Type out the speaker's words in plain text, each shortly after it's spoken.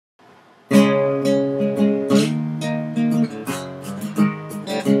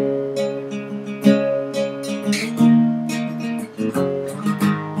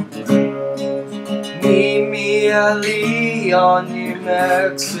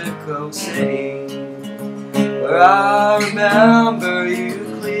Mexico City, where I remember you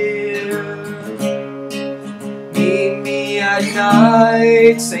clear. Meet me at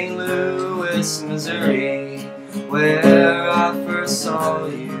night, St. Louis, Missouri, where I first saw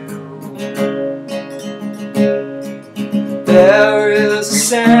you. There is a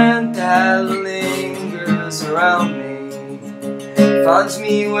scent that lingers around me, finds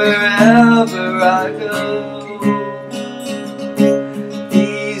me wherever I go.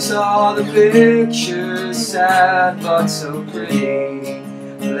 These are the pictures, sad but so pretty,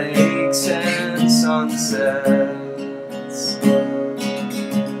 lakes and sunsets.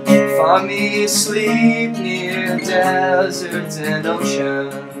 Find me asleep near deserts and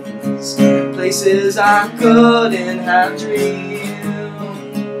oceans, places I couldn't have dreamed.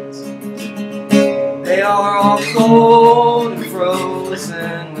 They are all cold and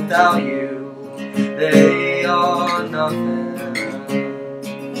frozen without you. They are nothing.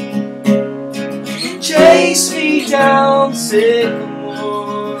 Chase me down,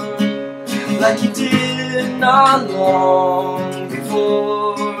 sycamore, like you did not long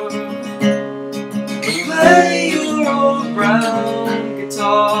before. Play your old brown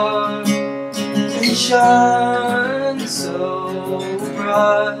guitar and shine so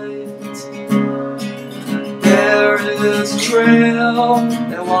bright. There is a trail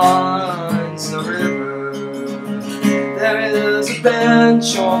that winds the river. There is a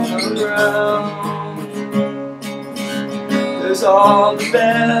bench on the ground. There's all the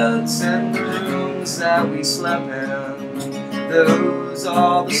beds and rooms that we slept in. Those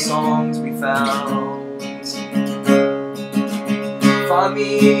are the songs we found. Find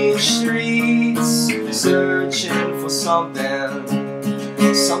me in streets, searching for something,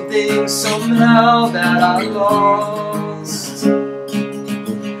 something somehow that I lost.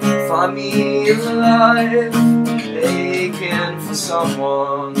 Find me alive, aching for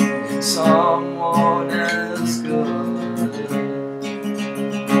someone, someone as good.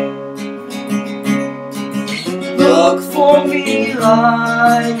 Look for me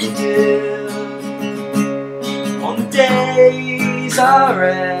like you did on the days I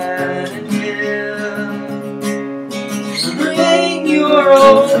ran and hid. Bring your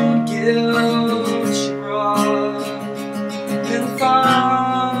own guilt you brought and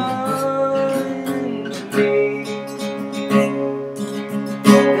find me.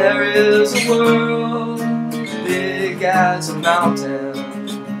 There is a world big as a mountain.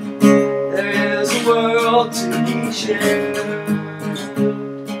 There is a world to be shared.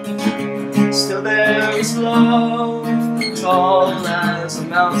 Still there is love, tall as a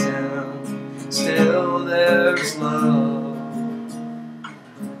mountain. Still there is love.